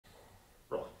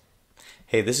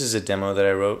Hey, this is a demo that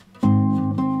I wrote.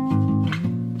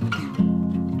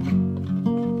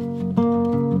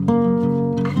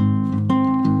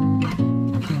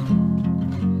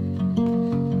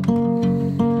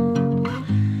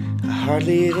 I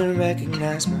hardly even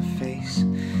recognize my face.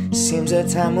 Seems that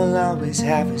time will always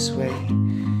have its way,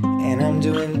 and I'm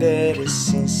doing better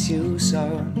since you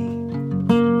saw me.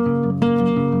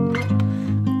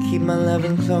 I keep my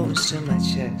loving close to my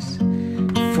chest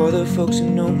for the folks who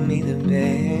know me the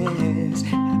best,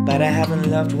 but I haven't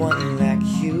loved one like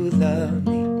you love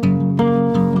me.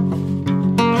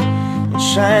 I'm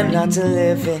trying not to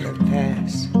live in the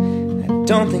past. I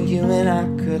don't think you and I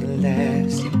could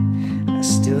last. I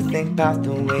still think about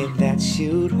the way that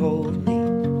you'd hold me,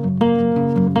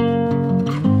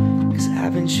 'cause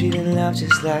I've been treating love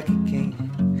just like a game,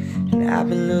 and I've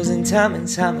been losing time and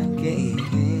time again.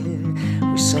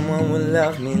 Wish someone would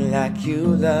love me like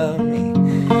you love me.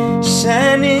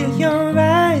 Shine in your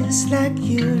eyes like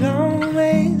you'd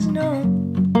always know.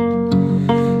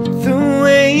 The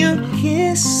way you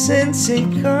kiss and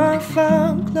take off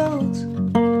our clothes,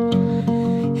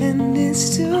 and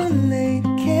it's too late,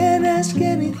 can't ask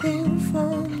anything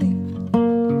from me.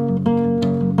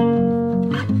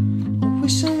 I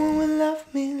wish someone would love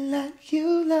me like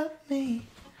you love me.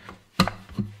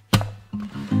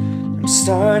 I'm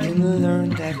starting to learn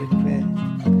that regret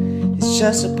is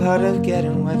just a part of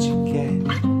getting what you get,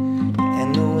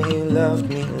 and the way you loved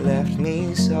me left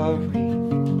me sorry.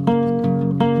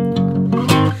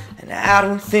 And I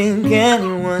don't think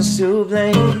anyone's to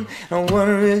blame. I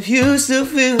wonder if you still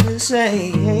feel the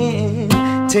same.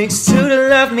 Takes two to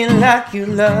love me like you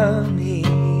love me.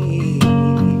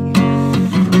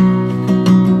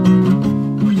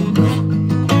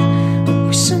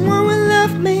 Wish someone would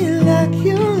love me like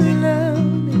you love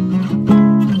me.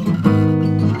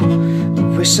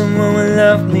 Wish someone would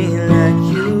love me like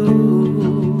you.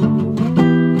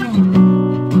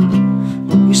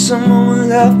 Wish someone would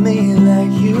love me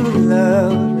like you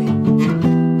love me.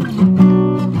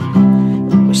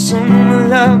 Wish someone would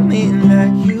love me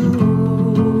like you.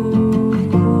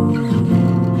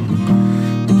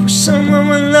 Wish someone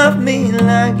would love me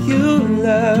like you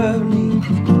love me.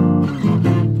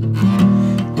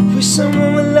 Wish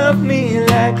someone would love me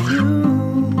like you.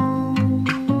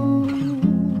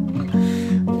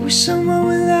 Wish someone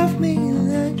would love me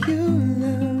like you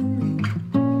love me.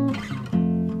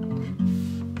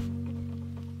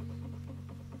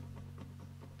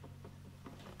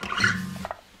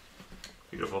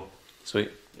 Beautiful. Sweet.